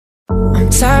I'm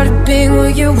tired of being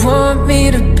what you want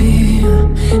me to be,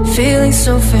 feeling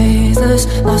so faithless,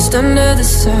 lost under the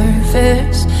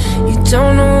surface. You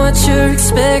don't know what you're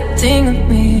expecting of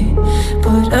me,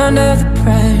 but under the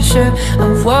pressure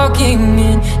of walking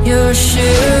in your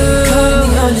shoes. Caught in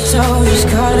the undertow, just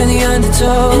caught in the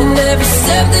undertow, and every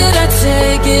step that I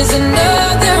take is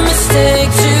another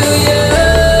mistake to you.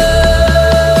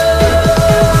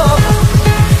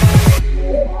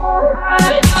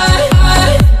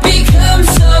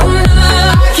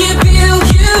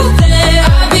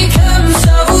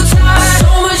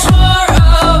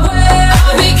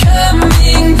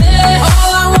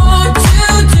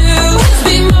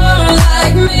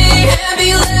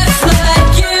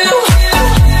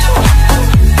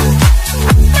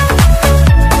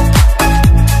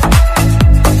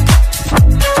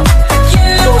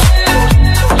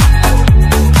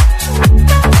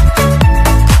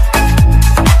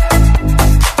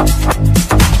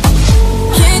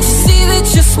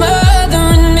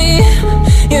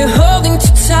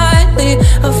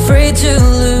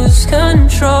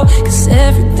 Cause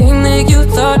everything that you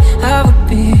thought I would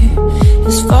be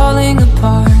is falling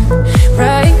apart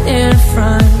right in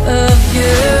front of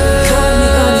you. Caught in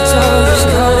the undertow, just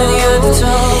caught in the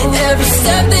undertow. Every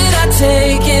step that I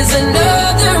take is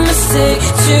another mistake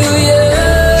to you.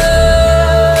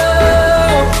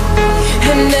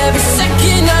 And every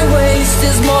second I waste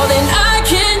is more than I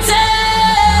can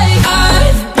take.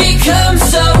 I've become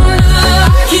so numb,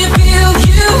 I can feel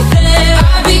you there.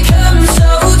 I've become so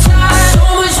tired, so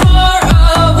much more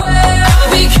aware. I'm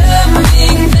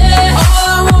becoming there.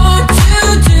 All I want to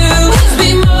do is be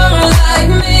more like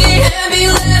me and be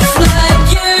less like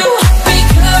you.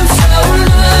 Become so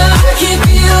numb, I can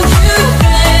feel you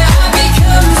there. I've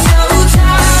become so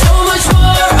tired, so much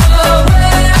more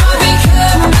aware. I'm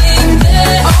becoming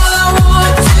there. All I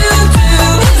want to do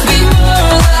is be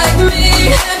more like me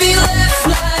and be less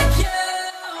like you.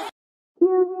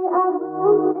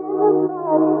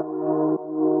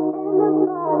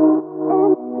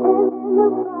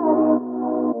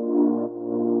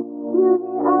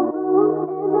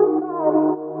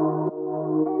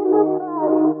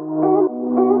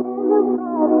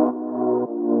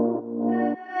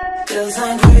 Cause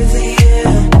I'm crazy,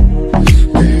 yeah.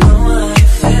 I know how you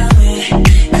feel me.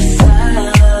 Cause I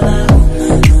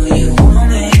know you want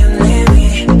me, you need me.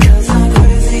 Cause I'm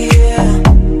crazy, yeah.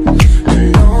 I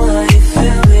know how you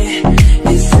feel me.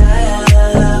 Cause I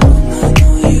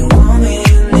know you want me,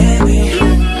 you need me.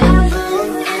 You're the apple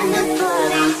and the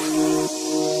body.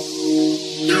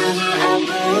 You're the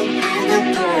apple and the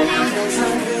body. Cause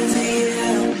I'm crazy,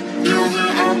 yeah. You're the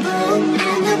apple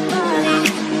and the body.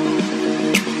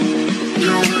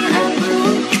 You're the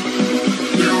apple,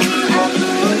 you're the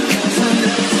apple, cause I'm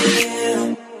crazy, yeah.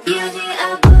 You're the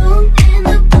apple in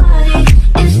the body.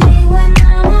 It's me when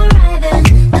I'm arriving.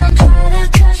 Don't try to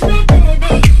touch me,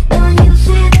 baby. Don't you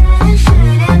see that I'm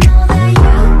shining? Know that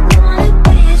you want a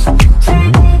piece. Sorry,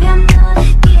 baby, I'm not a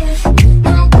gift.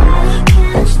 Nobody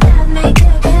can stop me,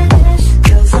 look at this.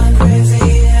 Cause I'm crazy,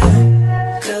 yeah.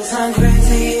 Cause I'm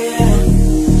crazy, yeah.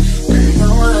 I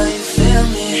know how you feel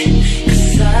me.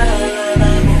 Cause I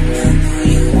know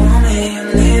you want me, you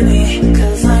need me.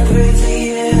 Cause I'm crazy,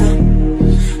 yeah.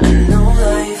 I know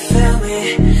how you feel me.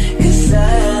 Cause I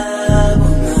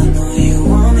know you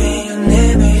want me, you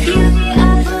need me. You're the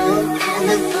apple and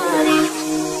the body.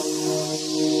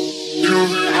 You're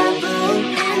the apple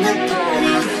and the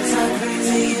body. Cause I'm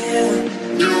crazy, yeah.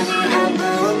 You're the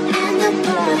apple and the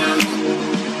body.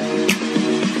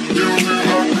 You're the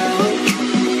apple.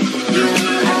 You're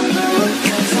the apple.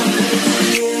 Cause I'm crazy,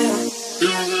 yeah.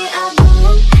 You're the apple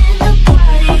in the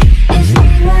party. It's me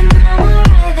when I'm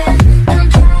arriving. Don't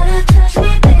try to touch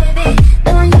me, baby.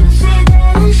 Don't you see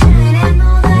that I'm shining?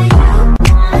 Know that you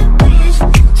want a piece.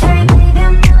 Sorry, baby,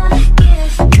 I'm not a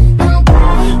gift.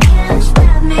 Nobody can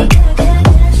stop me, look at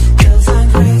this. Cause I'm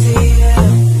crazy, yeah.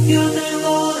 Yo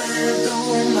tengo esto,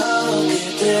 un lado que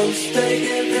te guste y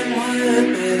que te mueve,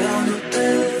 pero no te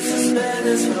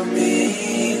desesperes por mí.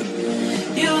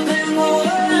 Yo tengo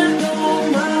esto,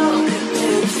 un lado que te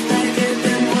guste y que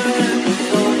te mueve,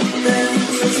 pero no te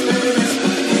desesperes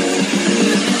por mí.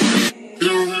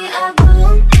 You're the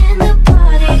apple in the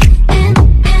body, in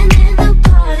the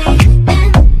body,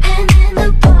 in the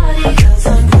body. Cause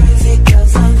I'm crazy,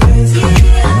 cause I'm crazy. You're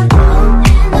the apple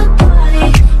in the body.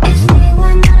 It's me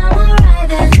when I'm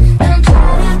arriving. Don't try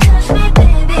to touch me,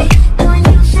 baby. Don't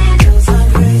you see? Cause I'm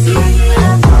crazy. You're the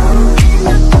apple in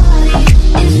the body.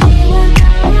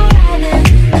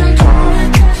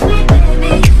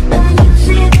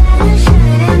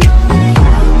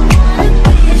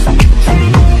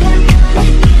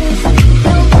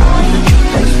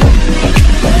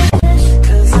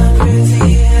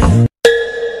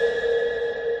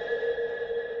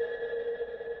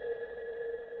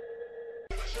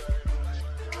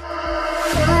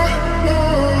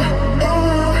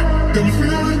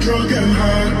 drunk and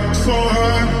high, so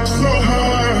high, so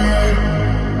high.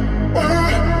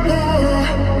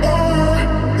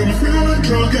 Got me feeling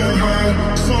drunk and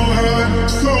high, so high,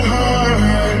 so high.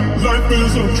 Life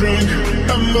is a drink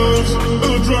and love's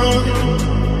a drug,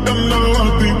 and now I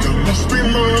think I must be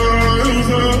miles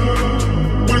up.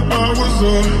 When I was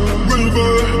a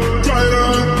river dried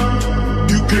up,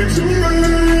 you came to me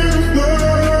with love.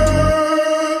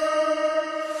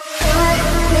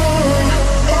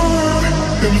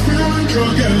 Got me feeling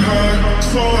drunk and high,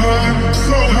 so high,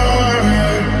 so high.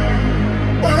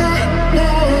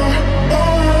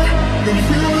 Got me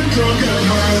feeling drunk and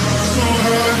high, so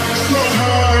high, so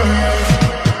high.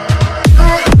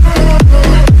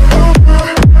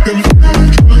 Got me feeling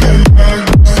drunk and high,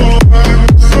 so high,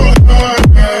 so high.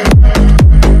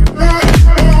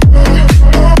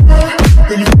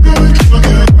 Got me feeling drunk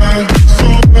and high, so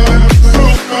high, so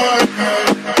high.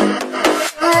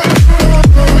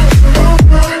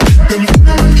 Got me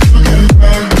feeling drunk and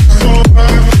high, so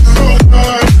high, so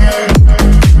high.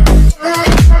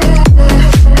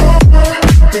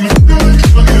 Got me feeling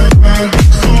drunk and high,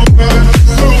 so high,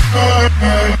 so high.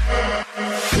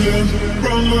 Live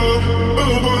from up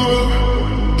above,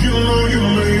 you know you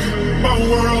make my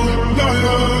world light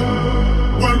up.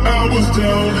 When I was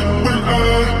down, when I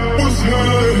was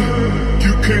high,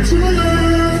 you came to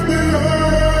lift me up.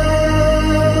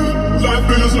 Life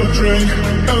is a drink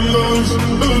and love's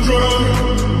a drug,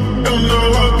 and now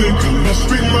I think I must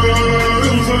be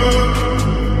miles up.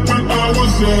 When I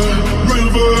was a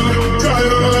river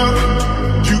dried up,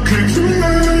 you came to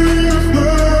lift me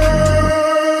up.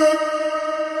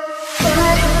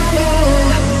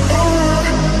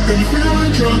 Got me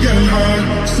feeling drunk and high,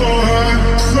 so high,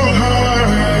 so high.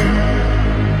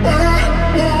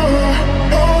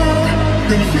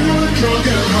 Got me feeling drunk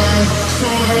and high, so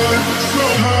high, so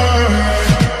high.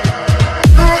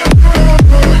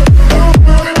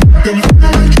 Got me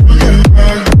feeling drunk and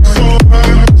high, so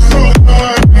high, so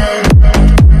high.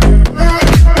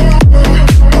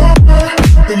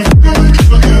 Got me feeling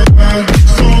drunk and high,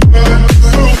 so high,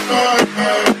 so high.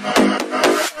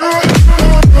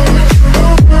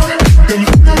 Got me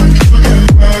feeling drunk and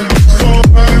high, so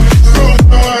high.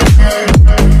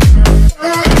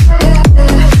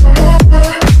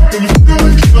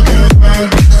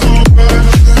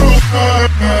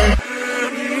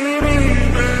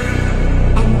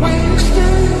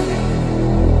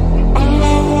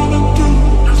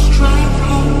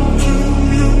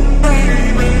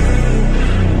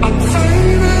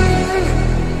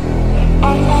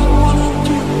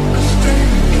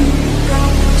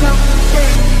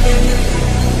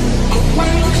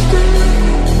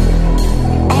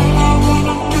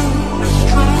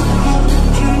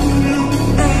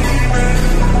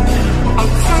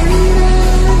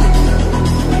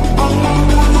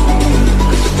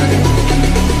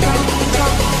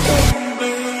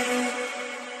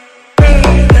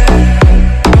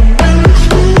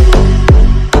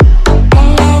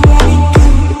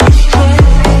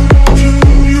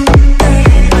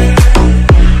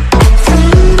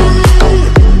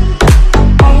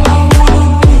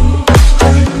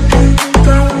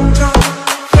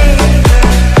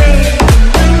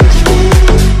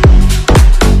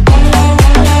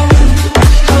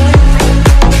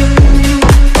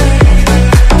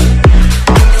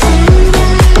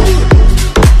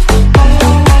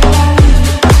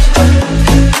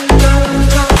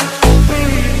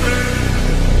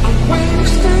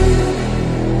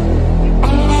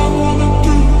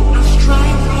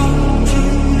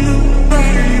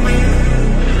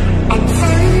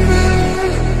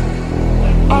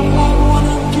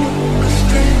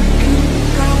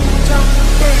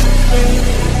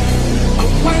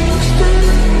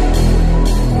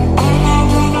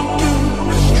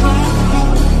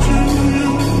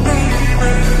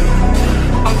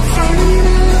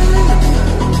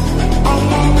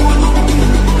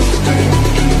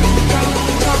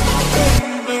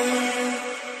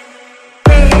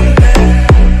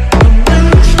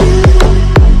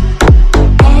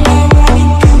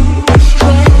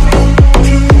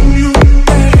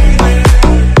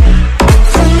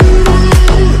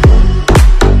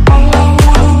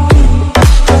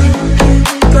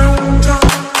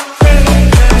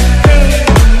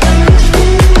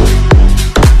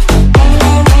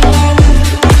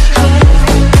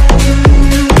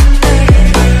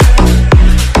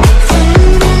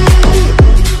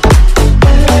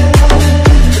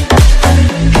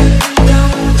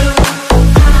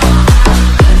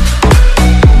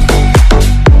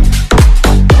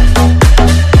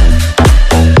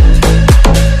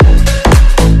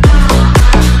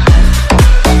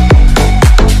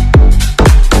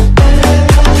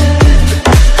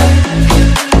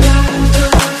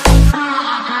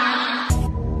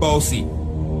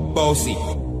 bossy.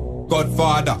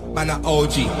 Godfather, man a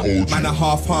OG. Man a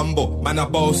half humble, man a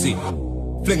bossy.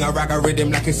 Fling a rag a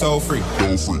rhythm like it's all free.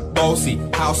 Bossy,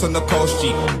 house on the coast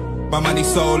G. My money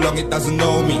so long it doesn't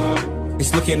know me.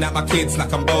 It's looking at my kids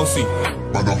like I'm bossy.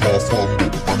 Man a half humble,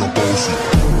 man a bossy.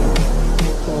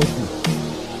 Bossy,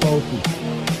 bossy,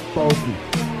 bossy,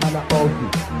 man a bossy.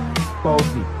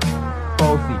 Bossy,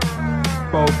 bossy,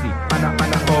 bossy, man a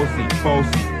bossy.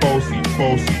 Bossy, bossy,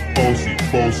 bossy, bossy,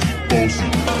 bossy, bossy.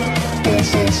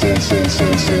 Bossy,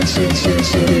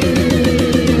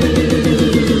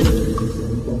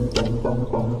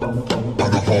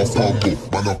 man a half humble,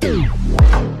 man a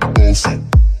bossy,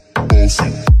 bossy.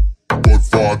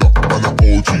 Godfather, man a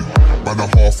OG. Man a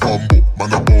half humble,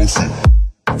 man a bossy.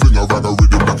 Fling a rag a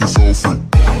rhythm like it's all free.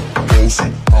 Bossy,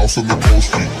 house on the coast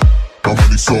G. My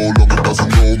money so long it doesn't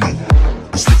know me.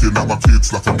 It's looking at my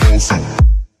kids like I'm bossy.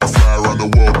 I fly around the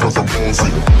world cause I'm bossy.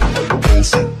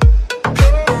 Bossy.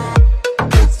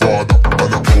 Godfather,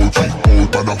 man a OG.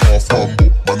 Man a half humble,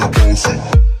 man a bossy.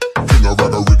 Fling a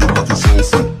rag a rhythm like it's all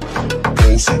free.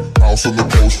 Bossy, house on the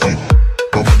coast G.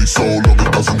 My money so long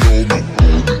it doesn't know me.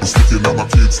 It's looking at my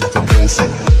kids like I'm bossy.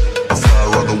 I fly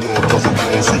around the world cause I'm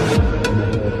bossy.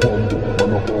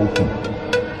 Man a bossy.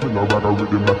 Fling a rag a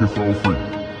rhythm like it's all free.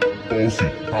 Bossy,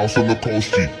 house on the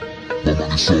coast G. My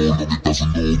money so long it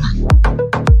doesn't know me.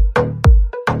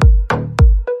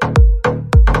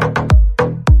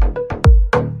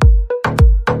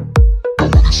 My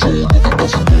money so long it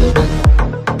doesn't know me.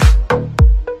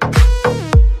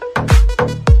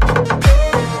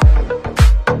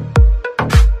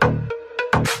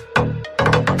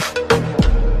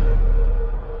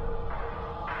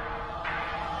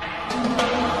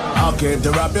 Came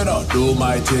to rap, you know, do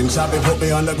my thing. Sabi put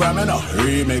me on the gram, you know,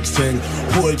 remix thing.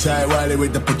 Pull tight Wiley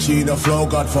with the Pacino flow.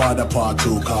 Godfather part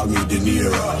 2, call me De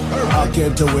Niro. I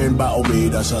came to win, battle me,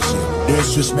 that's a sin.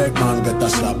 Disrespect, man, get a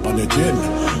slap on the chin.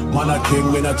 Man a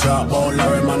king, me a top ball,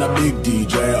 Larry, man a big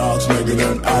DJ, Ox, Megan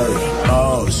and Harry.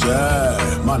 Oh,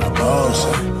 yeah, man a boss.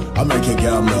 I make a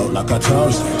girl melt like a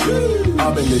toast.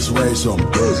 I've been this way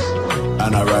some good,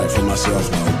 and I write for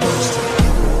myself, no ghost.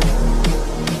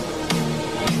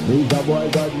 Me's a boy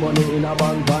got money in a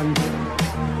bank and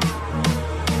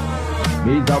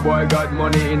Me's a boy got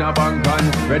money in a bank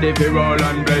and ready to roll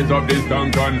and blaze up this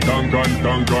tank and tank and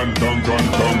tank and tank and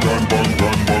tank and bang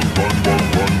bang bang bang bang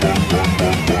bang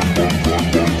bang bang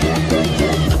bang bang bang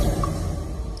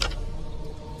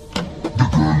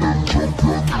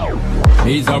bang.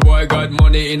 He's a boy got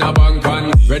money in a bank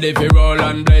and ready to roll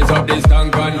and blaze up this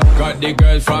tank and got the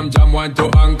girls from Jam 1 to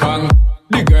Hong Kong.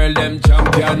 The girl them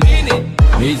champion.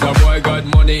 He's a boy got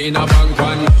money in a bank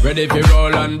and ready to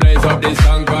roll and blaze up this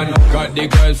tank and got the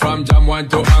girls from Jam 1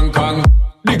 to Hong Kong.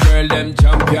 The girl them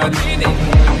champion.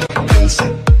 Bossy.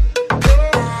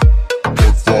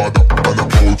 Godfather, man a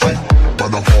OG.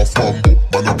 Man a half humble,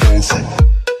 man a bossy.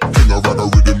 Fling a rag a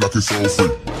rhythm like it's all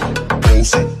free.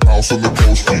 Bossy, house on the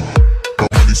coast G. My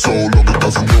money so long it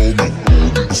doesn't know me.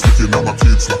 It's looking at my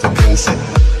kids like I'm bossy.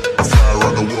 I fly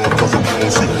around the world cause I'm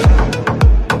bossy.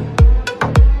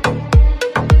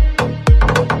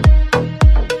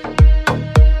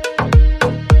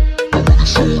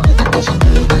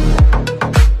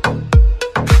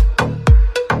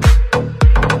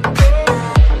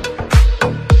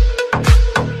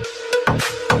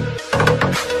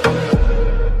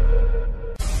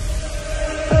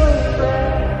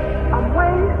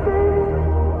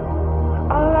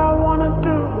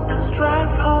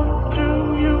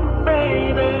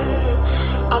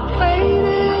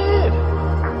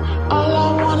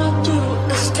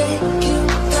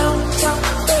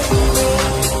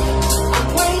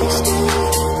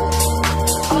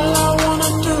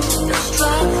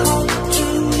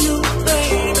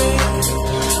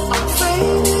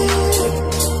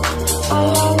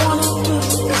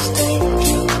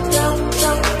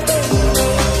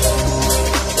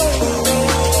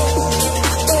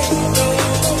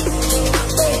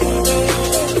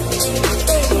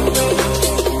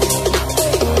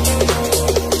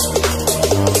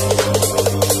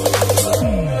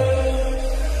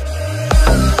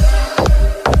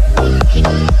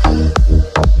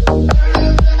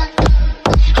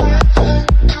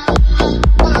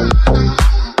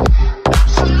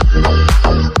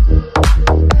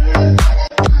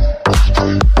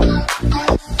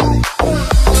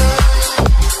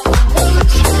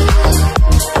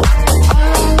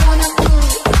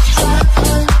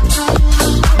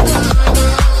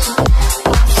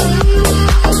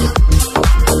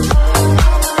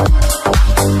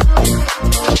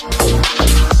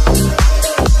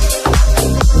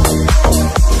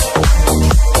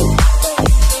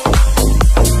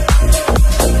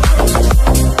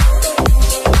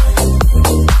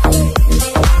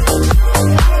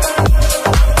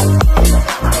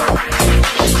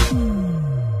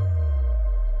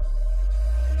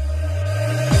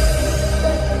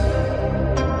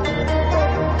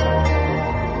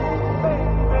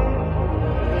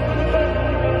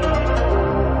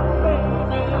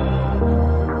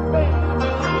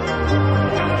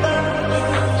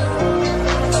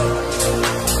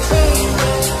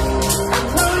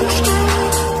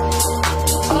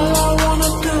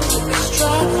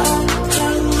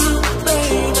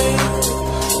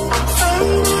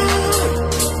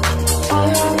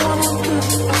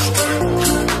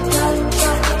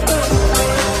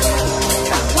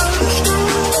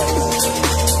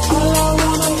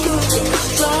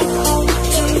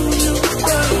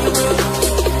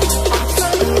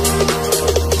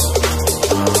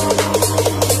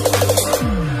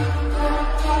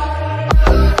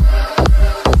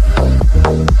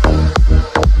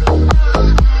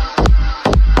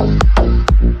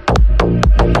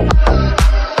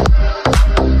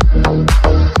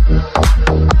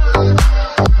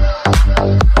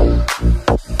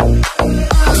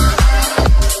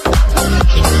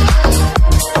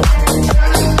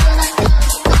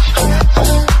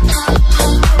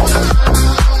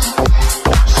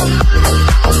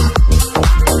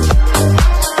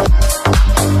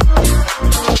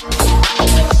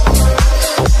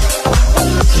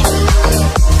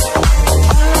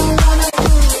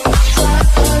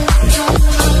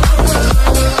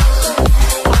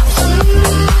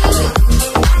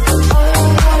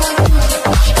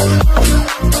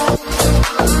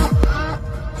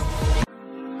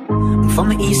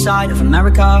 east side of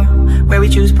America, where we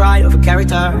choose pride over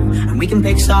character. And we can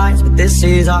pick sides, but this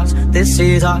is us, this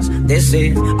is us, this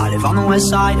is. I live on the west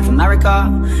side of America,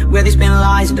 where they spin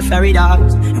lies into fairy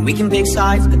dust. And we can pick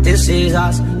sides, but this is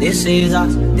us, this is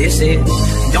us, this is.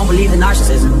 Don't believe in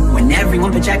narcissism, when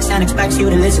everyone projects and expects you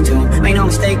to listen to them. Make no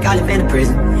mistake, I live in a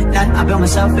prison that I built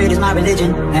myself, it is my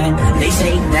religion. And they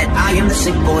say that I am the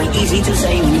sick boy, easy to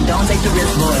say when you don't take the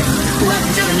risk, boy.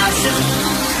 Welcome to the narcissism,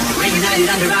 we're united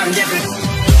under our indifference.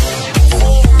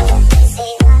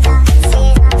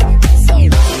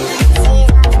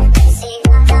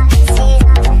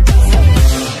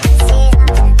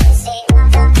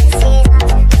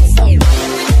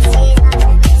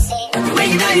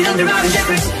 We're united under our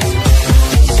indifference.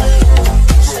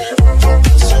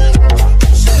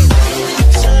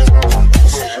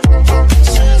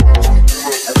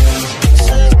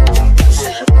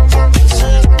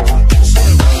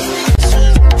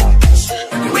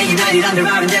 Under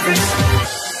our indifference.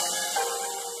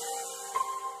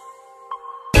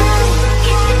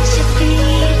 Catch a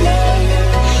feeling,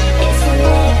 it's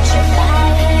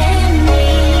electrifying me.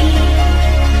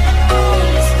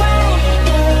 Eyes wide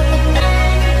open,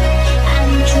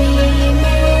 I'm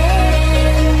dreaming.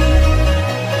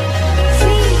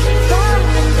 Free from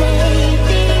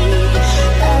baby, awake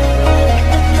before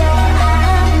I'm done.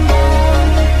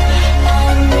 I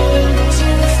need to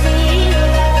feel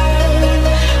love.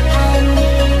 I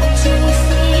need to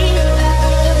feel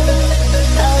love.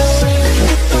 Awake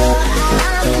before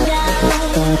I'm down.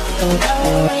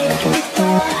 Awake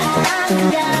before I'm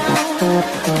down.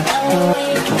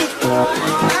 Awake before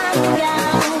I'm down.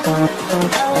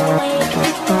 Awake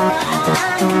before I'm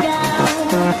down.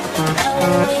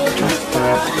 Awake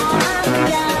before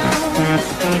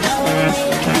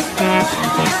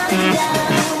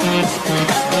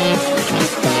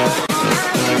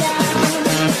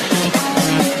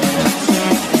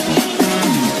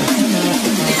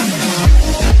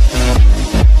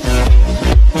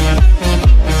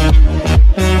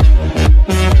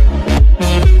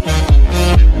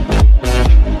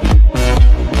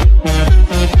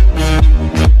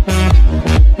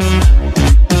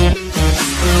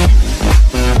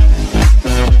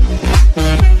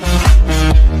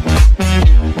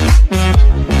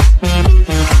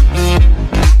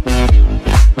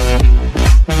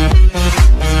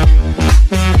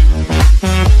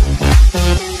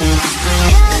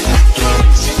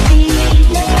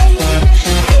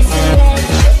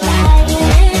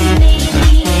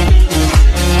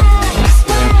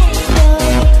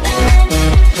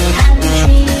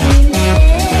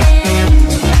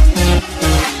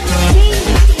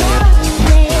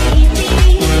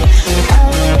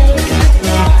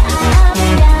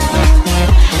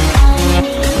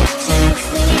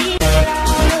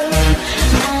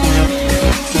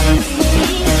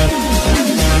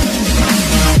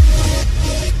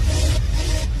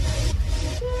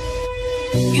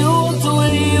You walked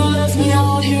away, you left me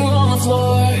out here on the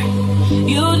floor.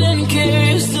 You didn't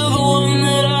care, you're still the one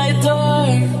that I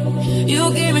adore.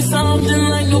 You gave me something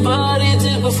like nobody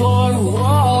did before.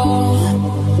 Whoa,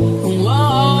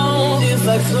 whoa. If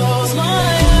I close my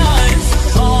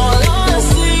eyes, all I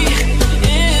see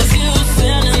is you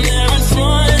standing there in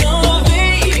front of me.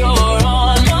 You're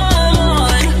on my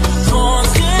mind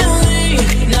constantly.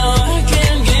 Now I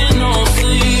can't get no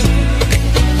sleep.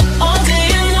 All day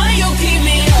and night you keep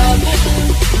me up,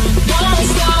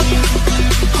 non-stop.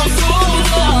 I'm so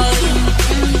done.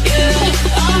 Yeah,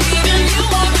 I'm giving you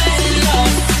my best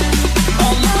enough.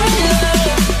 All my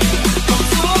love, I'm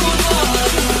so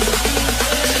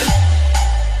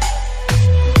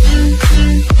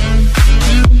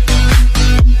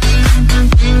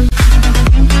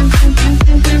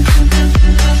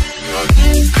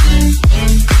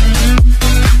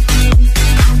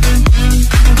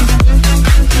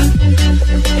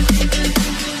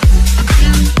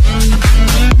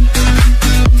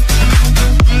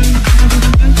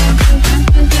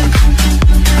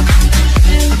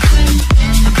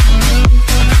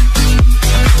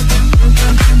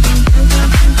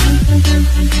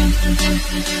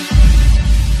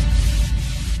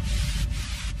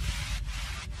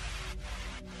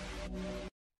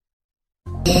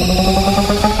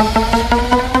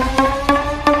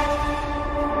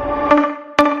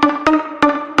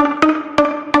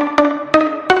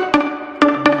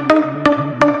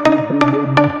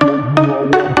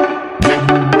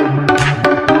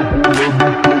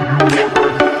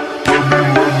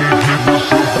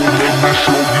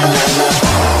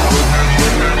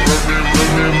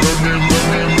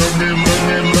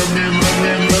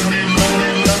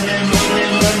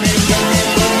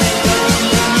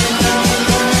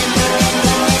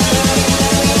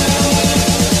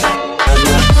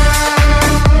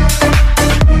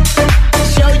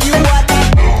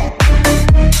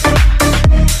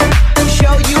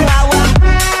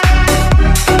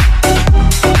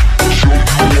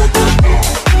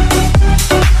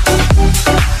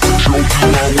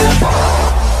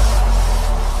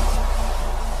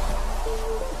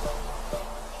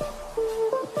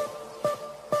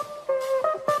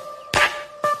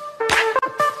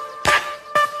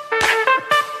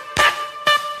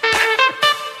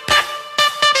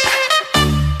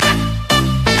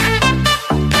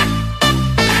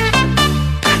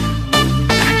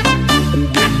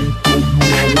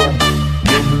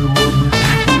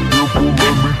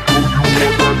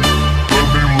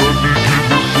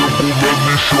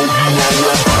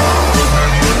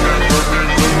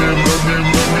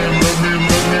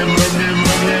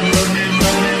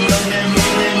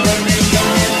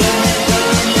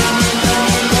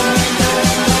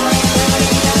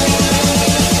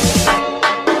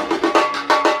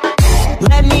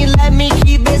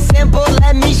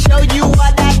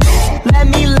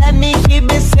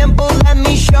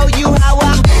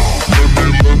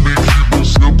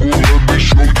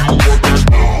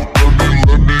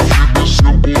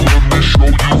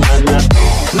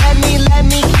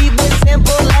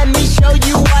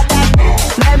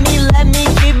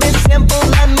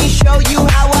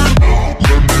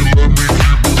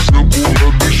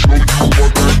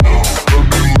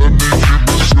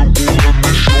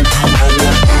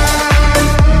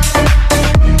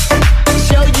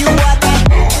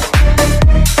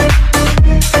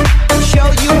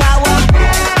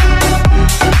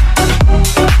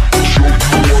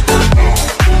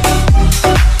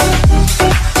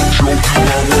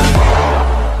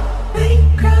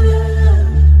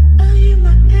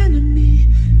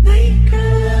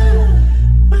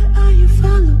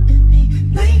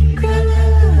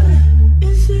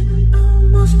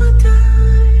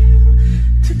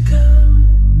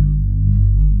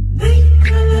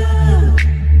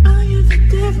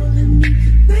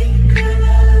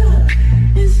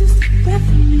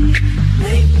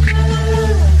Make color.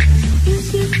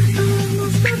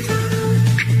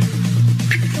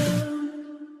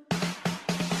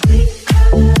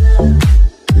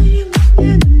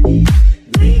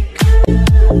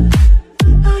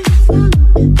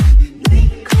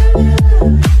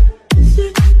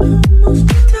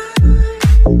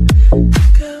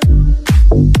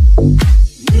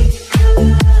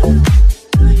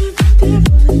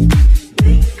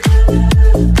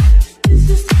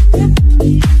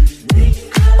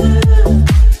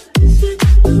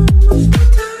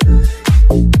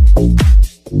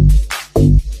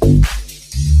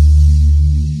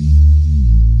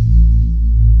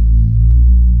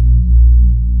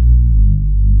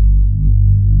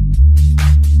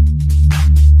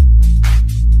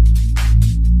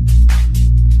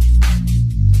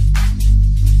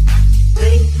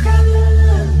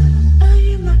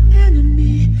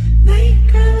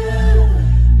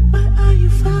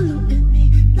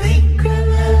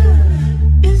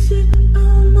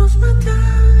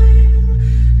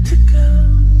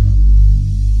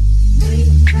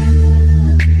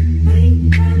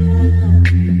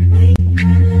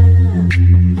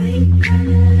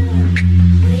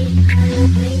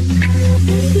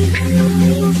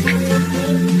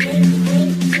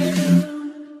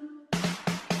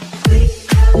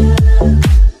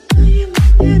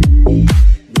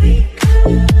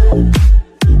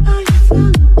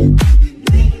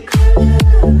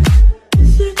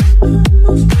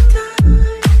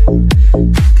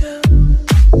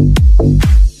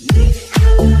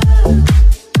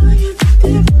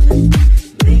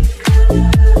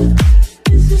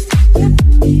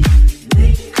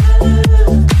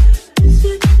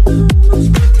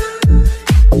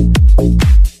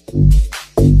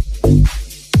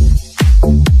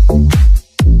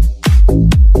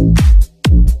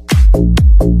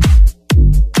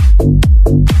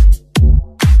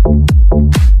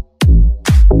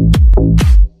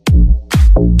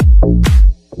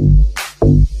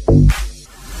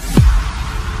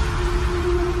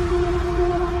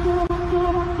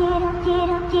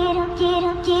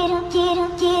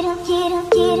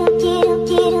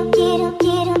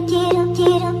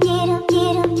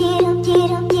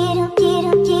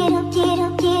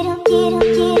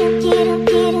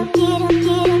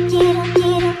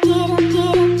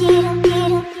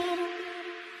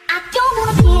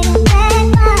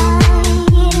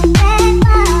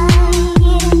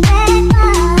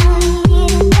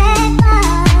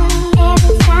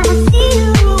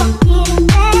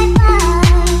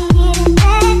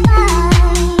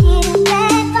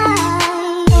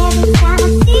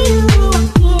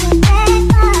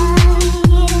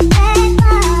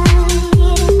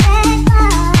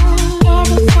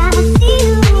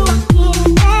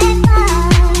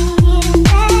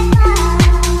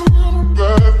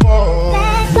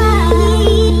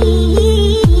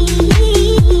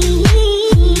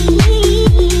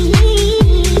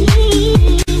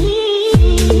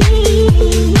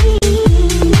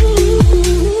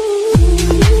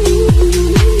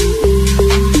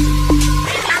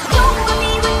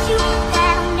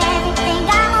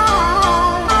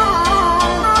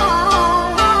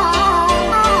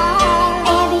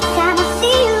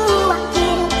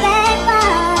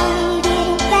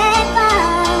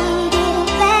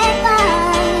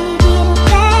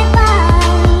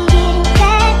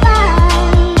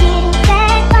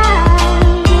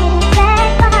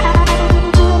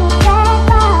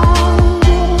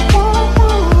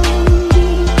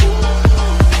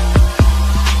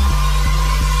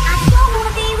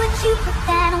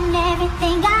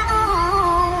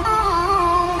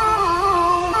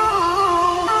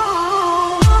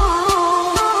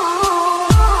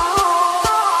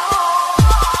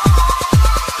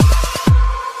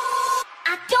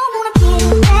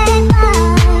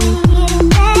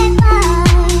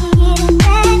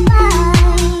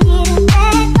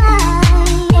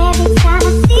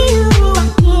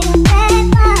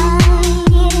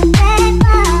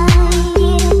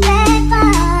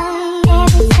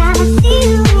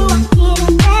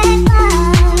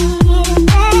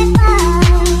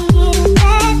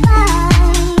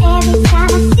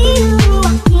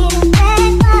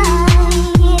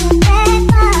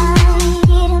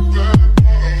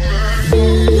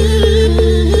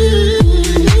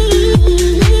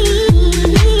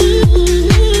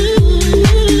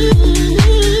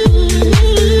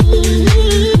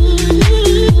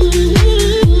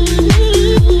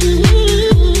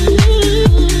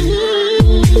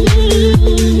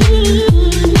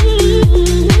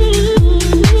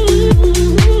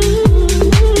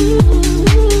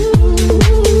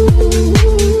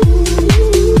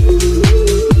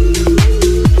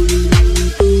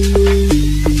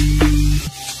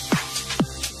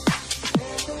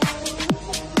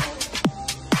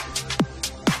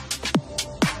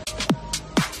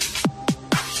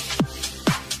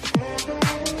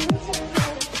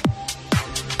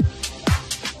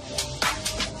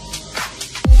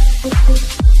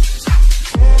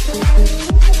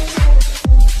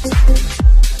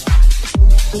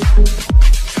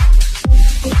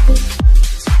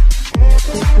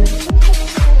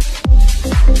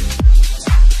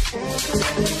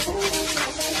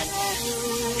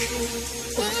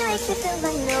 makes you feel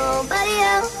like nobody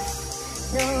else,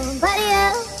 nobody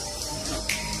else.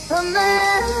 But my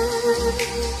love,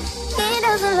 he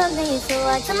doesn't love me, so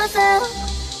I tell myself,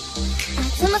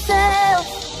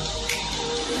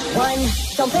 one,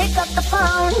 don't pick up the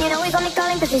phone, you know he's only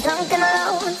calling cause he's drunk and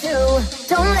alone. Two,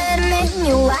 don't let him in,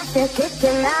 you have to kick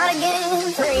him out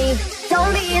again. Three,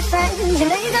 don't be his friend, you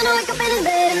know you're gonna wake up in his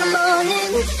bed in the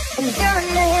morning. And if you're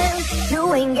under him, you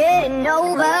ain't getting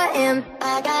over him.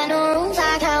 I got no rules,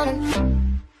 I count him.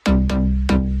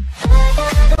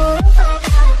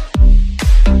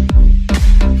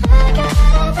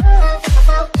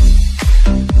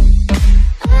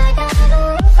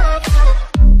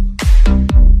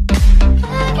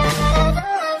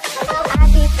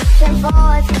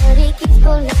 Forwards, but he keeps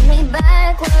pulling me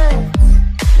backwards.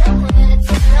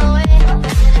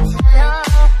 No,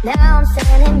 now I'm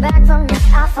standing back from it.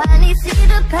 I finally see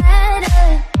the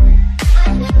pattern. I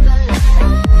never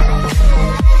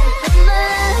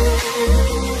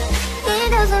he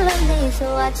doesn't love me, so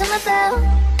I tell myself,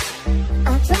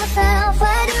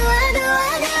 what do?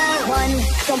 One,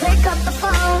 don't pick up the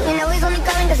phone, you know he's only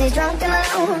calling cause he's drunk and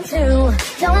alone. Two,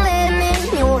 don't let him in,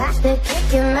 you have to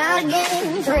kick him out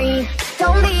again. Three,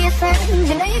 don't be his friend,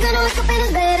 you know you're gonna wake up in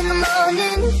his bed in the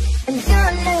morning. And if you're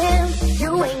under him,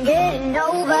 you ain't getting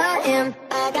over him.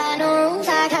 I got no rules,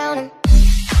 I count him.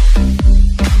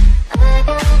 I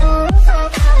got no rules, I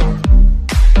count him.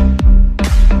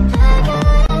 I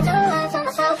gotta do it to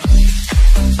myself.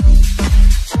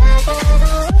 I got no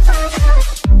rules, I count him.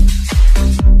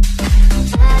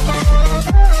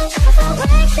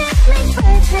 Makes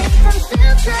perfect, I'm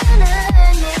still trying to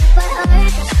earn it by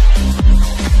heart.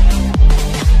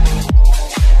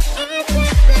 It's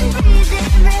just been breathing,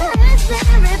 rehearse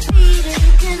and repeat it,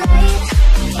 cause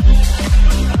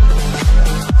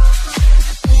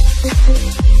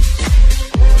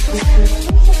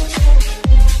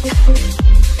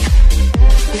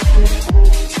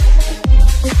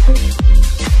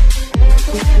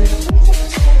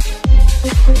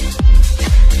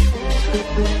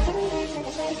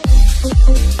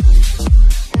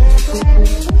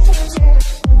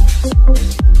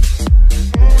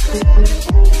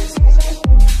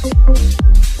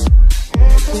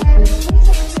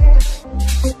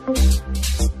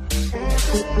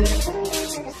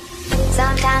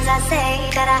sometimes I say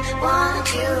that I want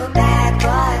you back,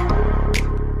 but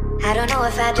I don't know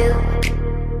if I do.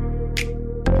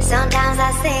 Sometimes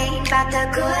I think about the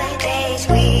good days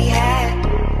we had,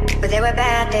 but there were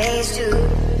bad days too.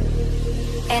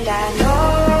 And I know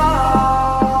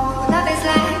love is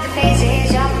like the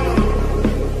phases of the moon.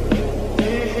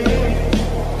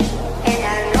 And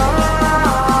I know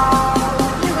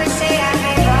you would say I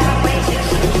gave up way too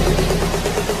soon.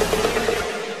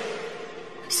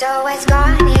 So it's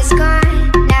gone,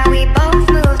 now we both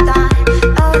moved on.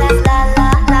 Oh, that's la la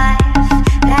life,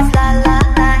 that's la la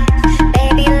life.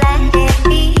 Baby, let it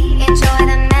be, enjoy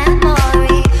the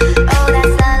memory. Oh,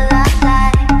 that's la la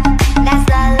life, that's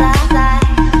la la life.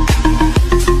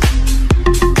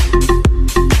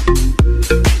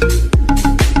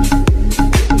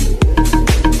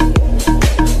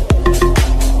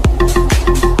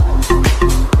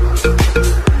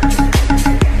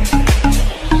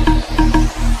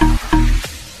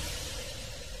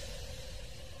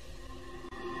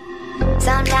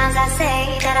 Sometimes I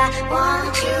say that I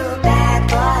want you back,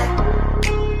 but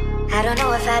I don't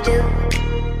know if I do.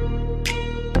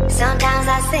 Sometimes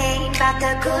I think about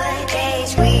the good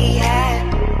days we had,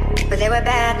 but there were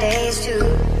bad days too.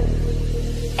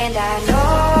 And I know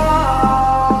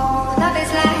love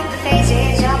is like the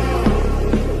phases of the moon.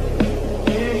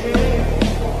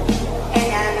 And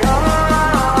I know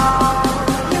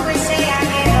you would say I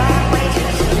gave up way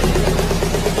too soon.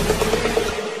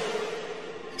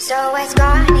 So it's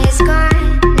gone,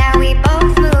 now we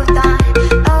both moved on.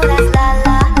 Oh, that's la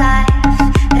la life,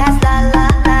 that's la la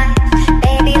life.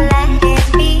 Baby, let it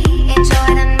be, enjoy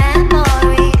the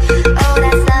memory. Oh,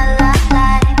 that's la la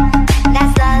life,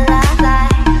 that's la la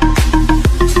life.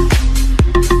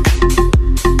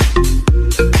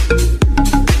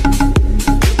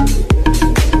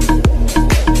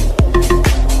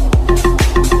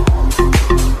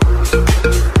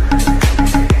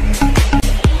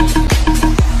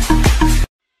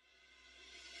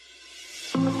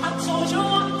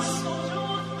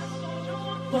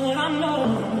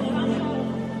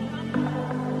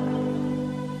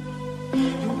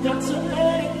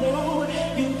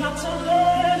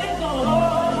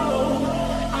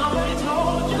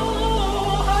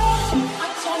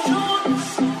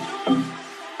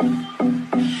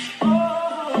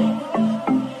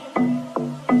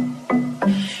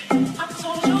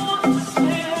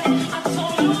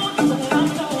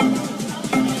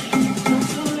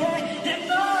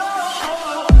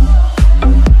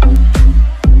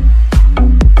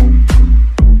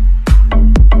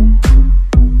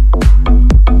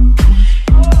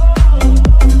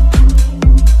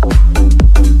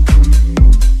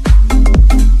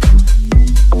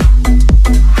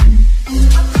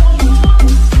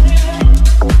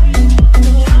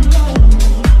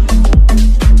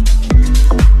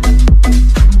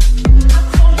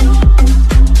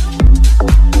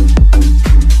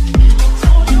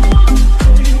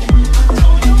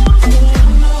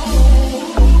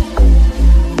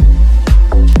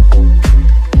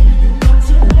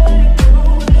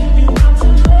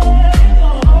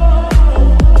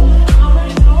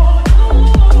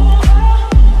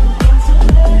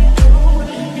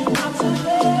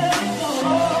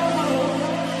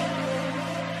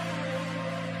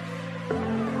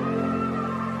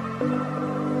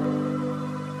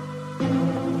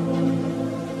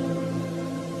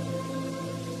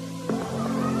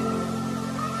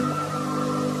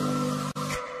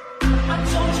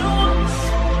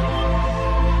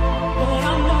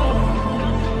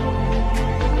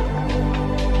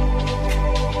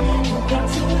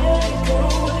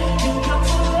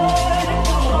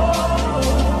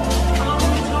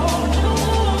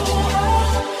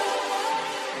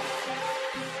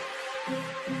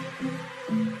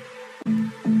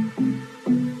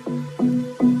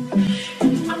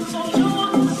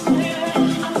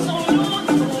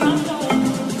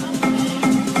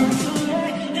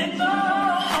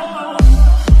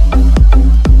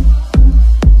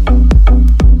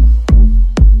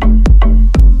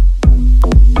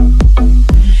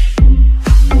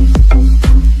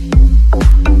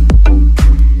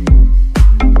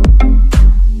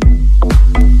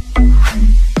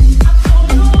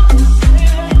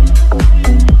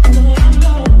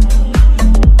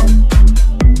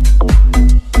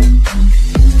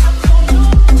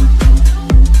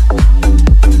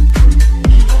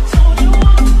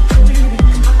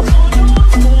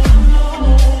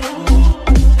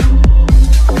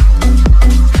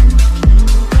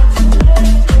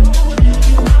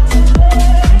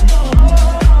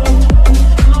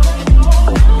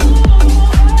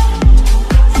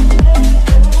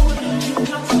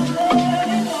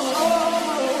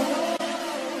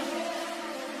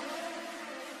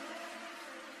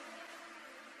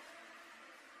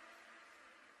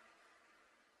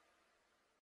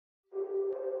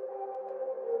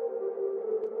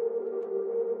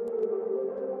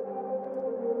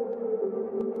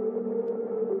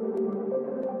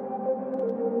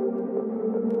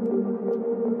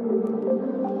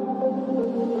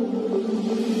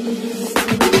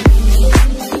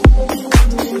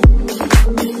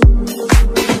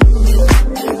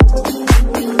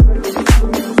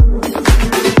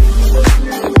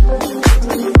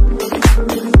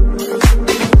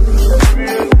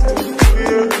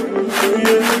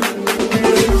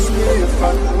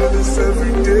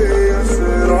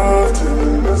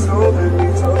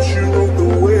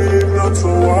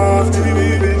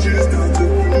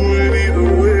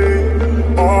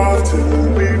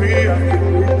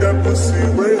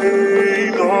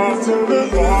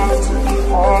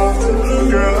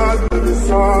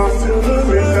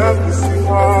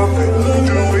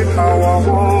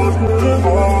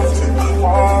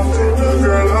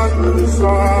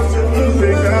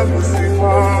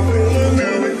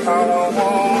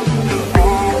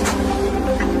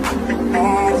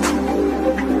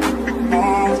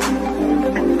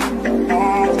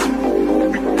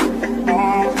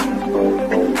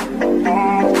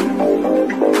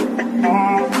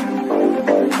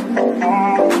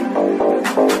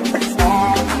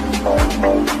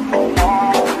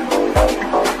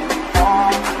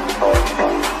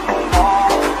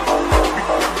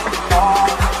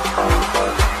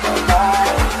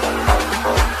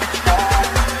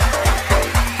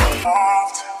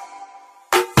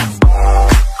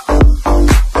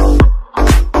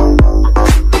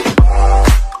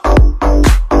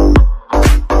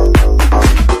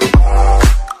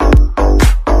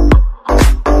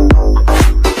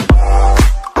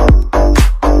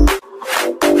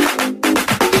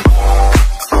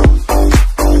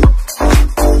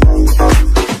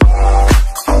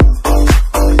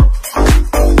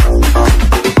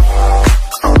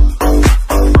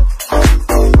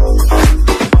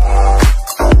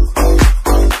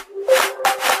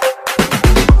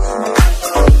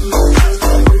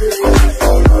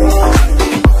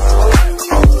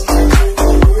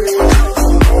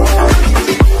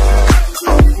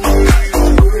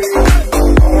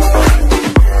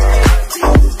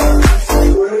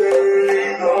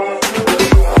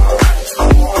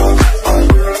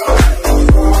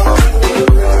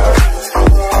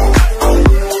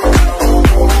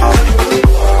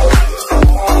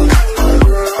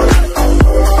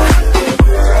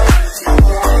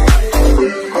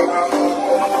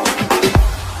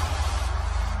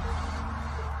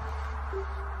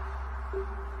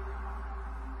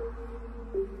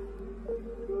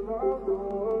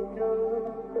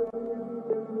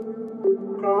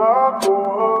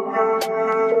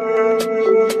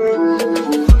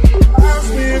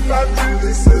 Ask me if I do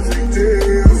this every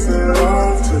day, I said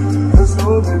often. There's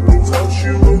no let me touch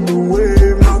you on the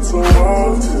wave, not so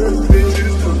often.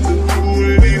 Bitches come to do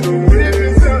it either way,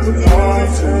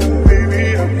 often.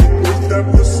 Baby, I can make that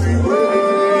pussy way.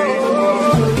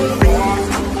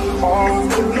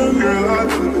 Often, girl, I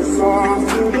do this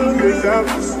often. Make that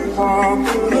pussy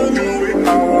often. Do it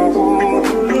how I want.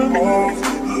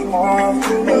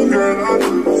 Often, girl, I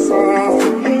do this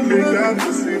often. Make that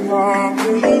pussy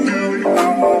often. Do it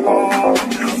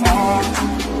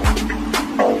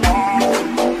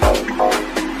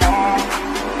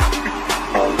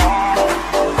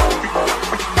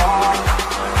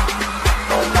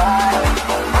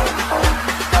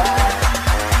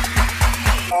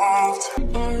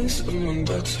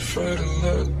afraid to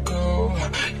let go.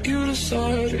 You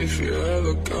decide if you're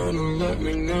ever gonna let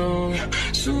me know.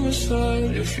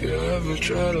 Suicide if you ever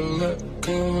try to let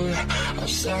go. I'm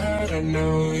sad, I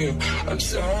know you. I'm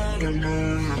sad, I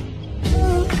know.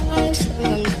 I'm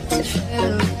someone that's afraid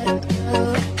to let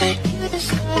go. You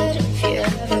decide if you're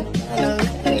ever gonna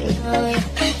let me know.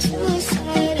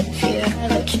 Suicide if you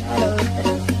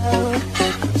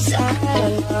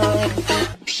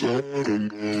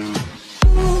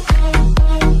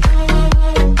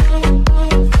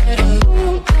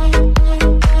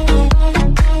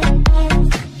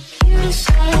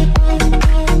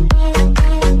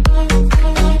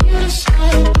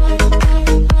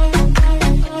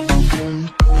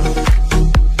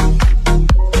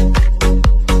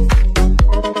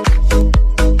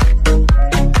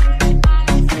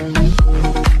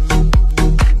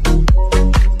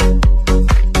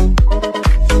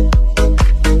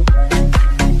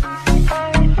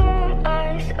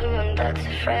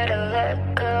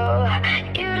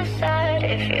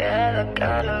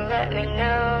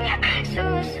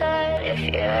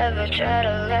ever try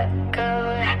to let go.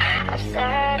 I'm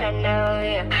sad, I know.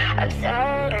 I'm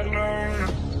sad, I know.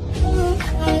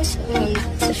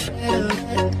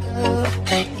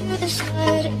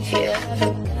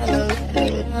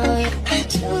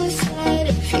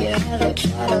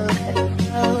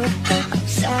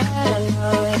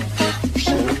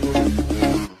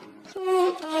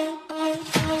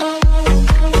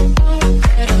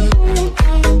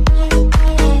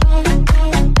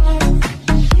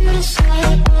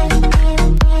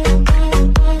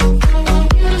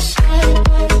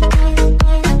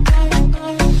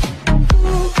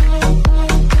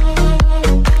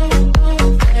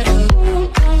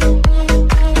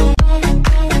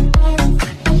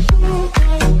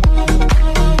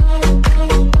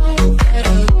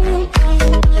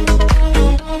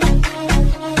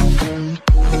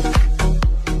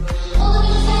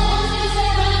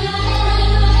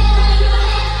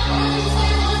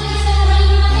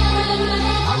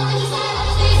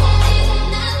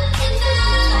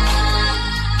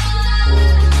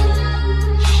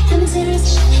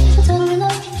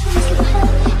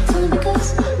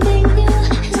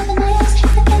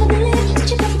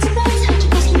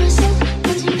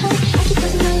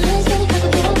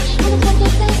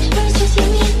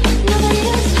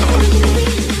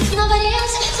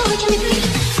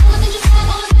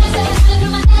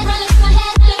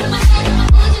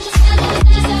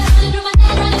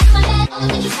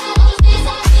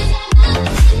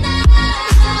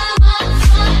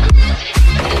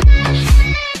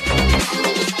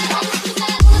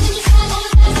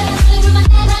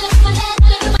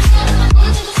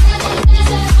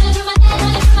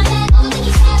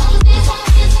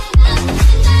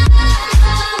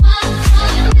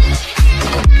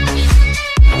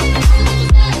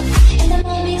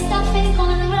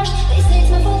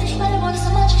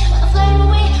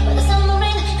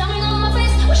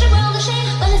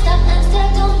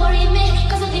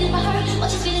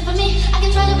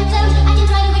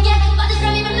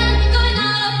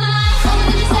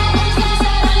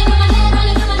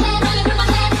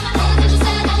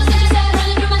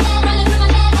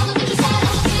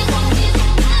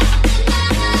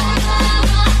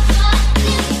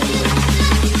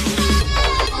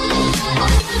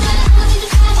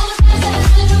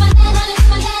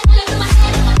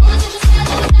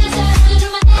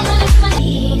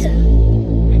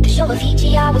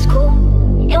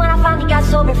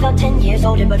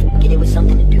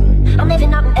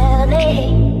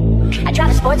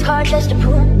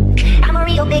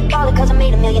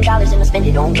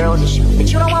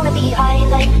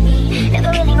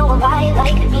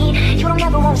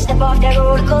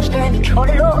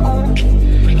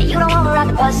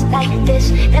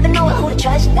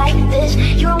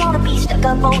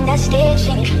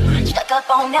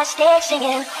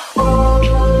 Singing,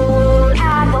 oh,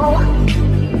 I know,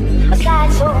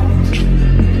 sad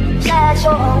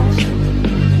songs,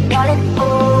 darling,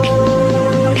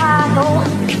 oh, I know,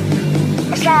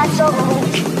 sad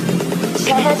songs,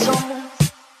 sad songs.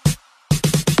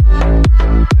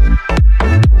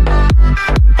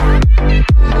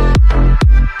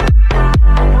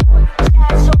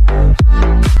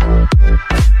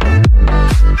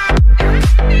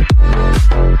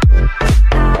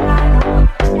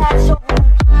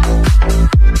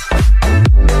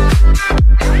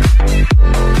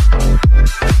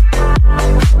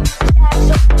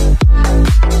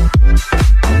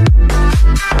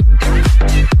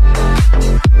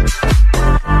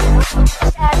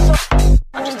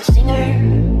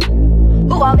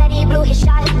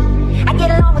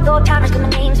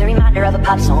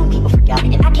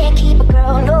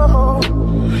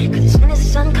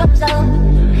 sun comes up.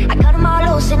 I cut them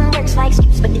all loose and works like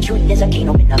skips, but the truth is I can't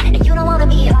open up. And you don't wanna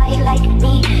be high like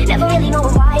me, never really know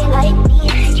why like me.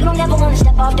 You don't ever wanna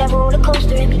step off that roller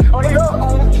coaster and be all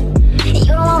alone. And you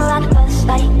don't wanna ride the bus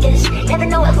like this, never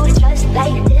know who to trust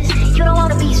like this. You don't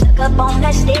wanna be stuck up on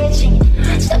that stage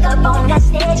singing, stuck up on that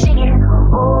stage singing.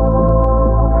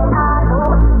 Oh, I know,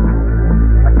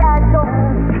 but that's so,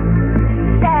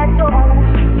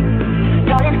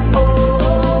 darling.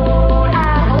 Oh, I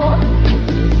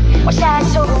know, what's that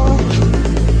so,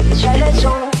 try that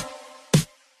so.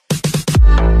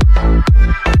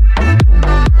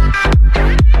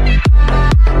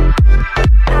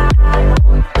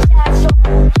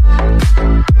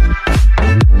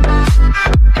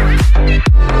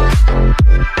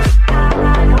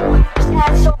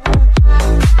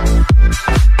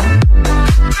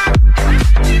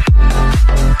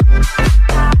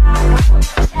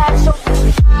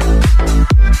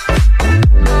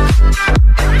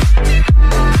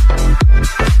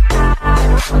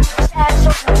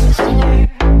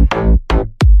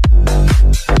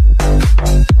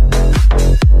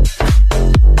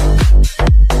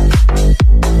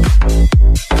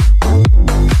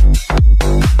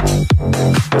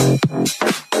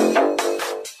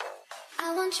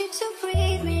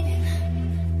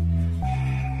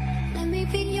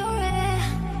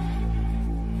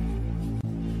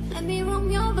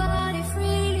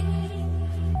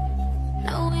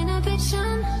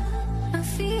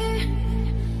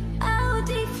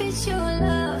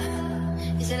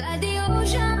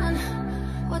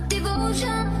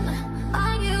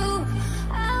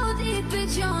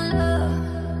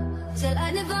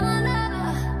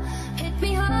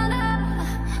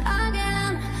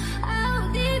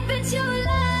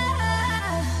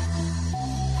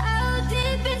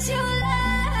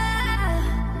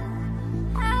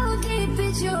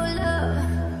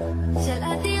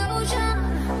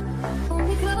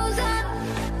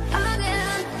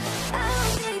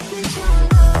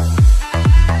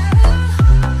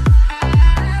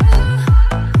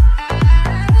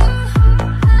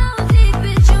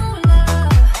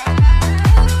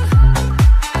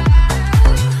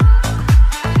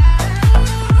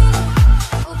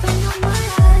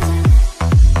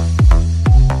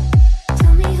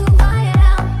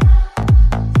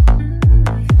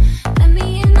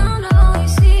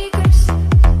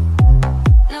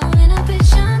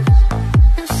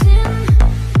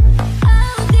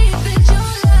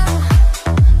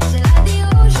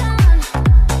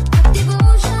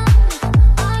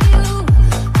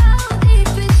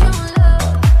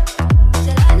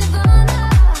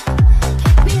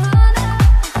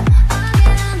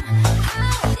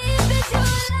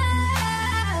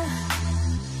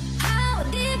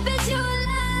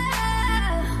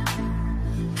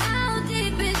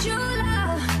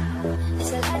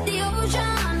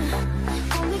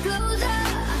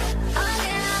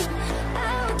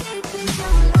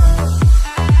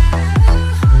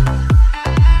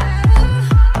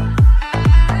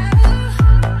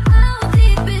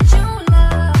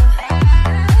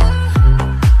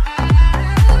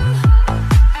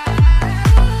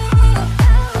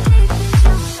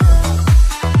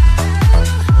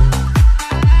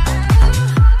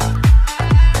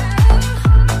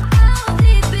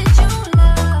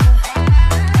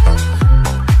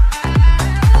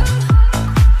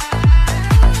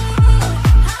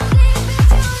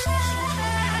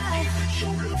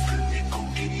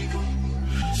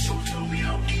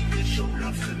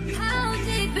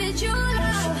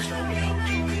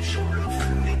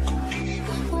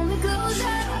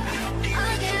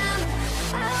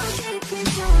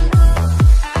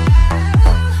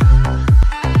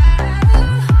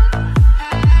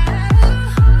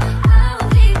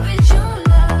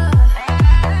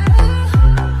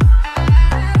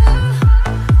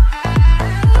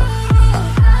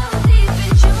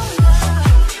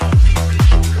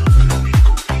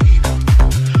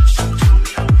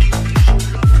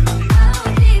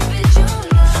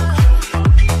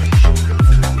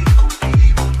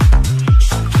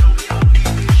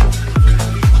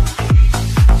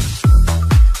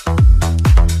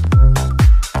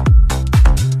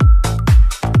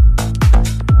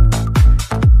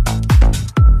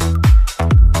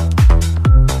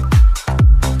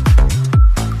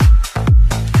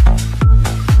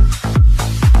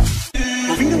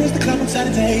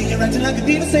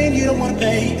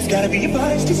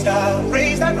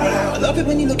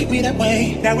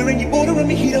 Now we're in your order and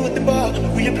we heat up at the bar.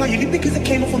 We apply your lip because it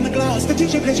came off on the glass. The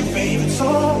DJ plays your favorite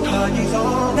song, Kanye's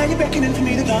on. Now you're beckoning for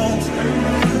me to dance.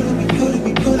 Pull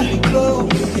me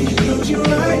close. You close your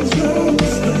eyes, close.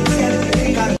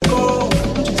 Saturday, gotta go.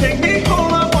 Won't you take me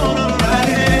home? I wanna ride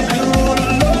it. I don't wanna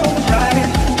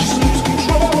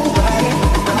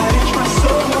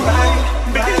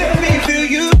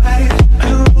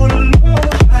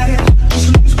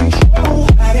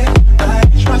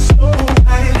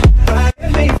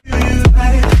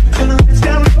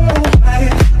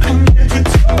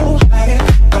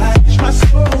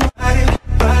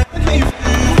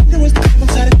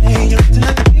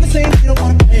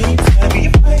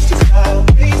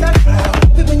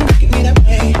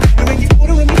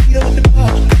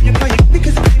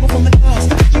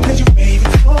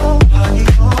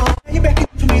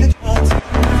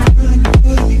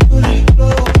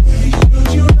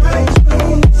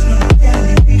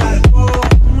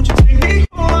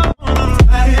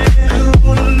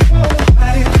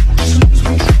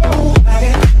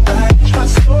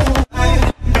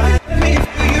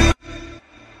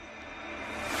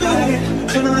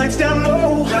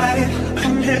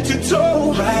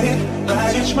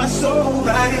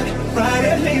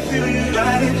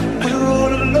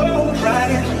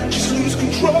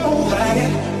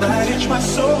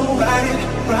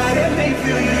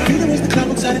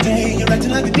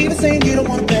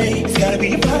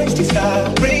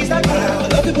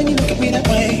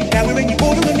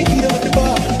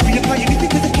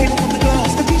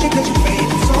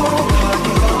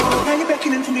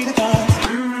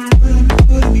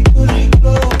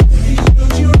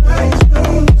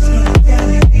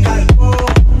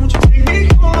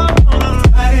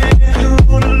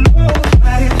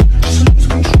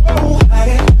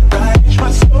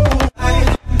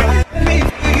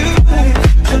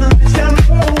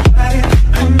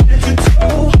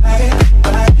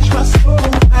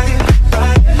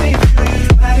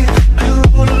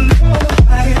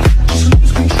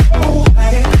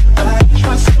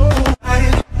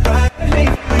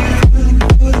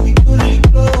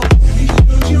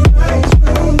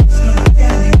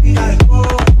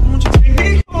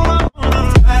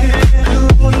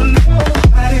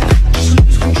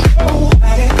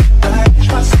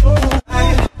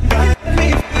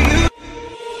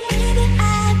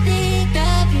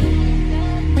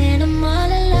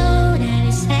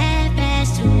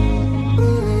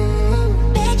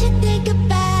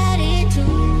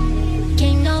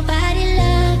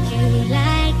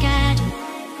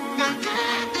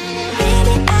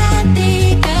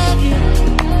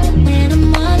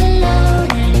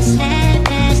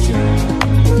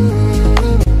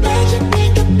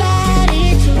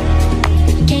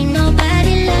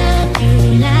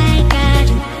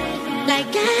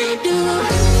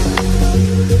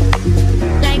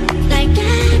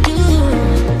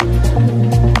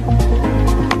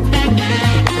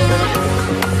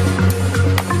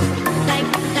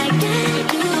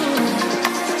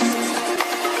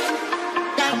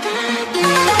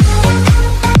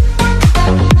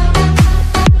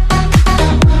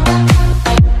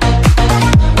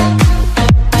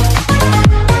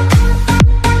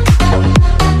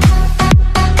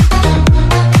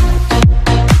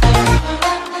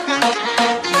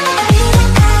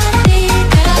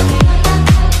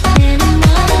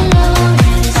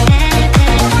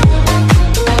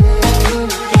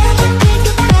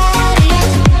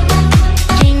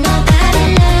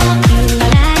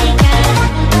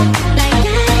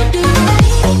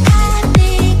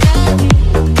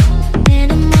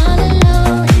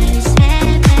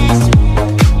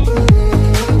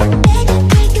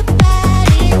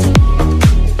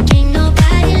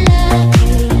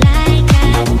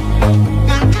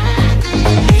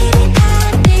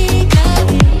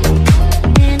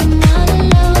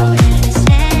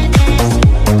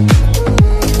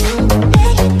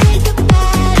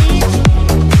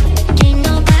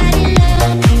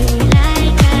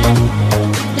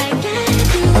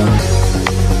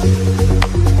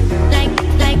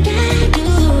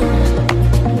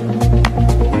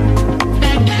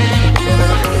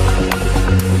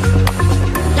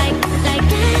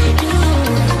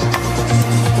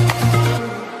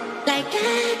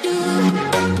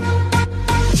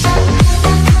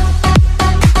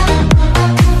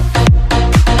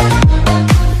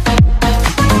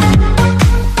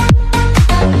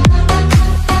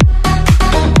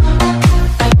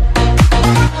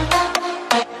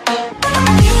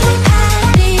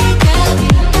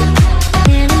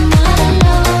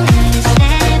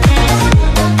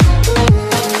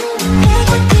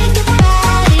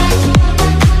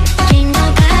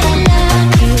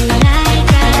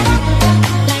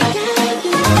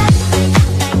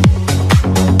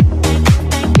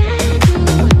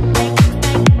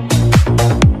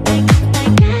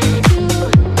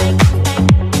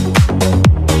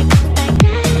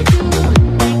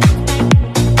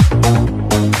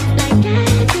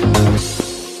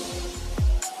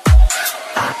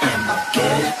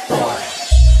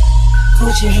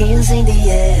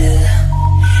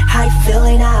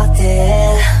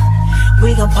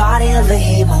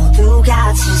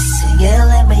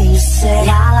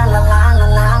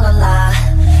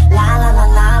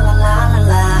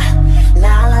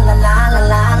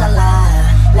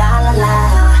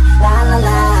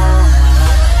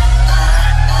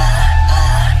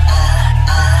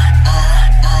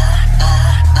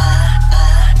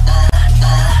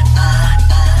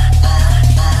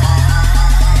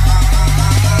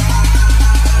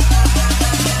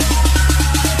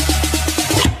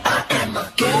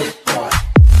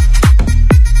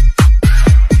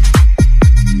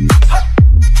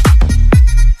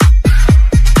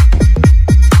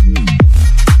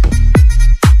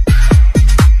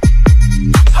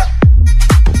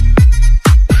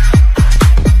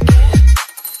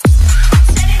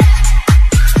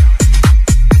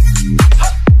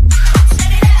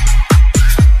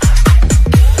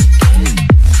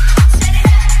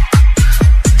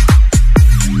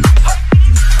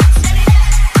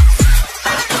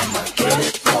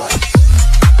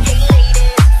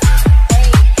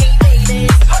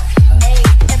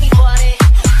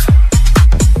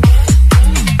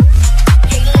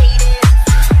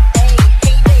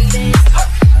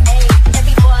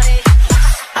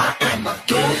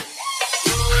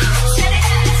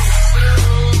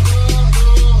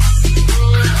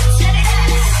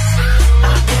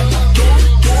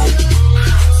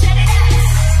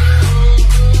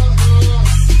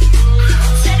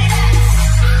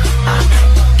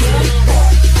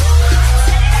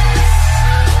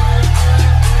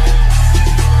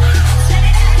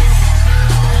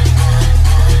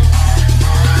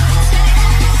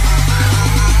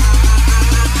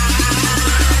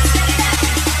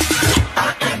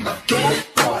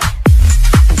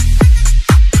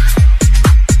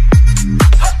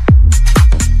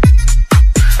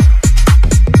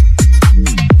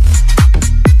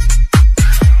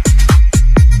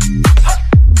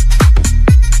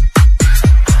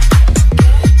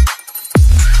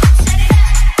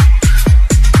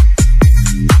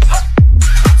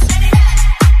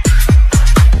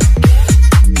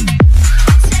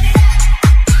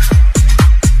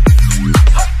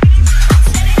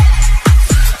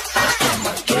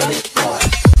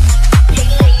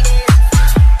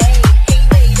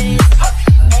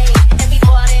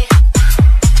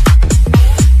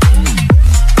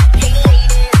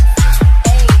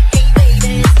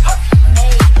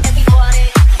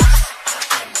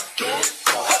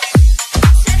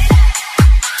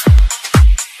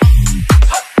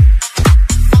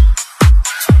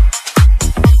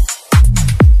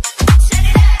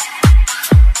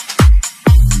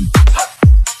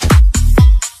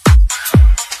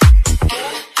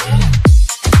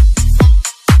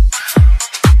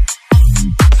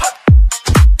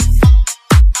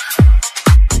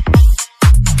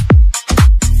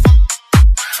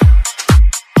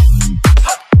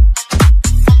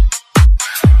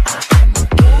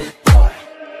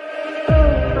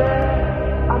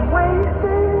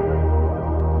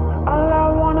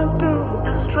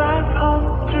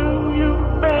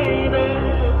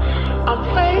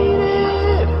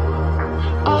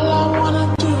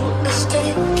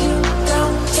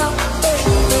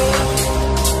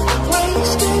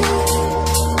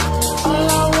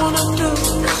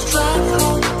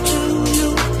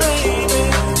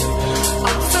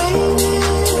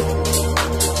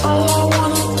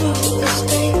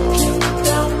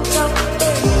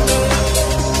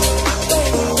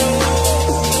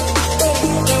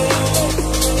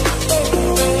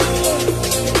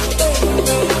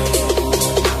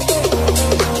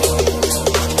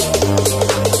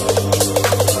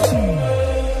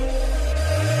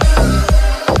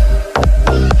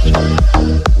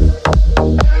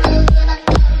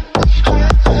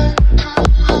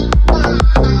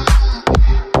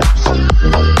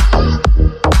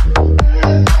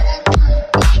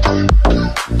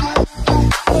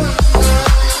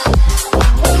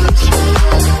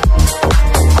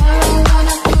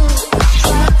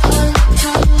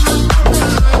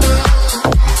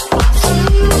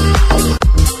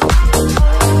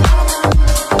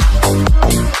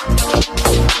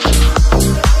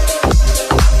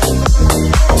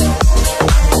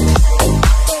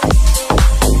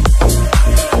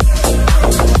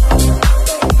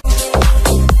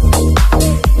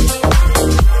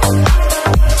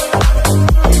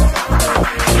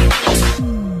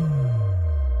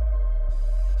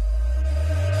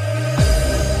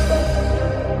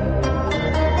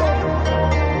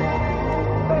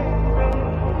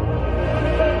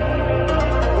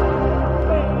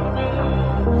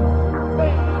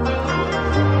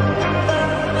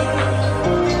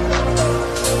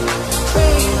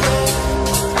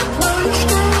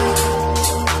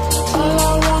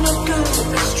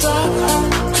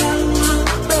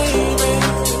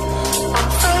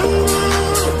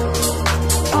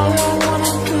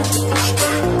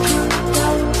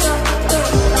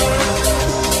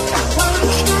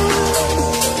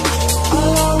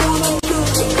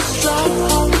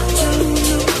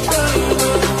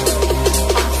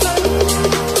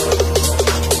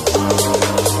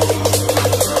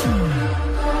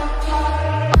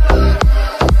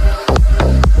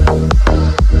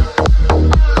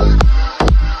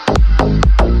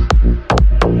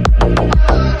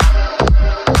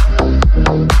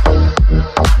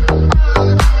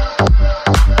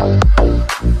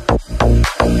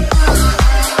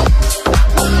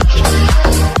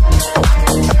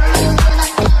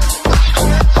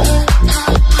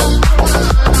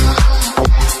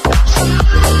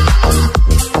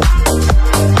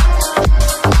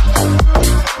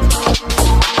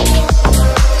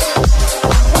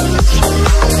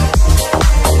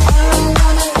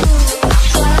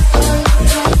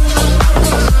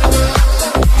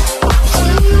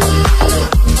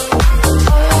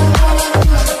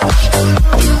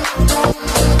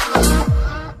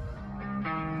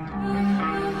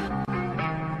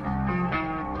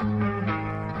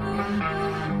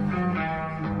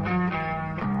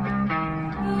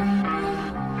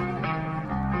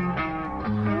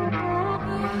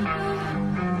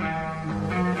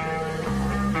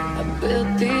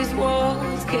built these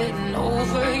walls, getting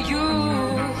over you,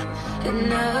 and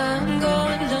now I'm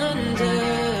going under.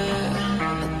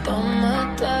 I thought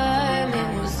my time it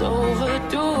was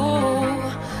overdue,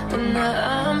 but now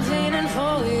I'm feeling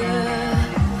for you.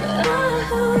 I'll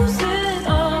lose it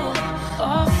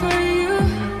all for you,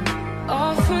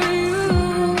 all for you.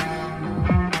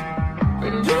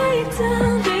 Break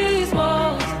down these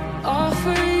walls, all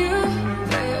for you,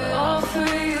 all for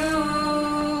you.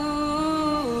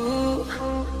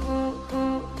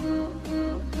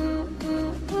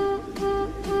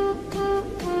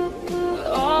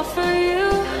 All for you,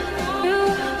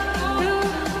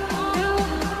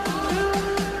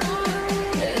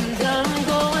 and I'm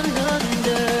going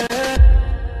under,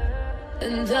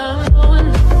 and I'm going,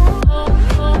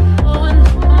 and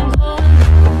I'm going,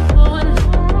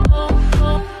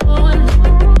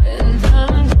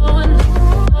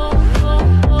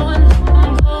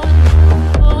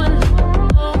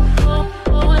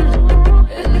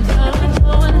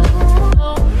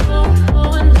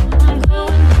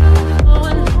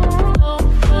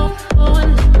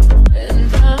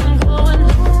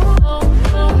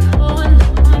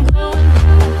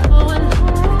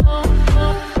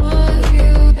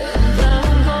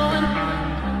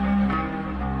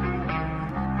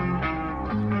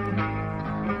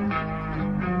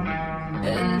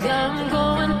 and I'm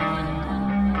going.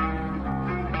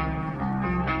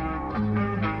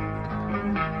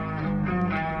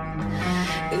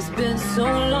 It's been so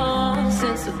long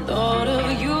since I thought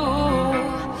of you,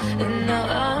 and now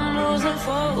I'm losing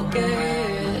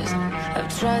focus. I've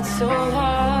tried so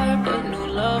hard, but new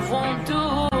love won't do,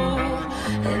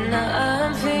 and now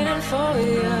I'm feeling for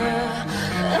you.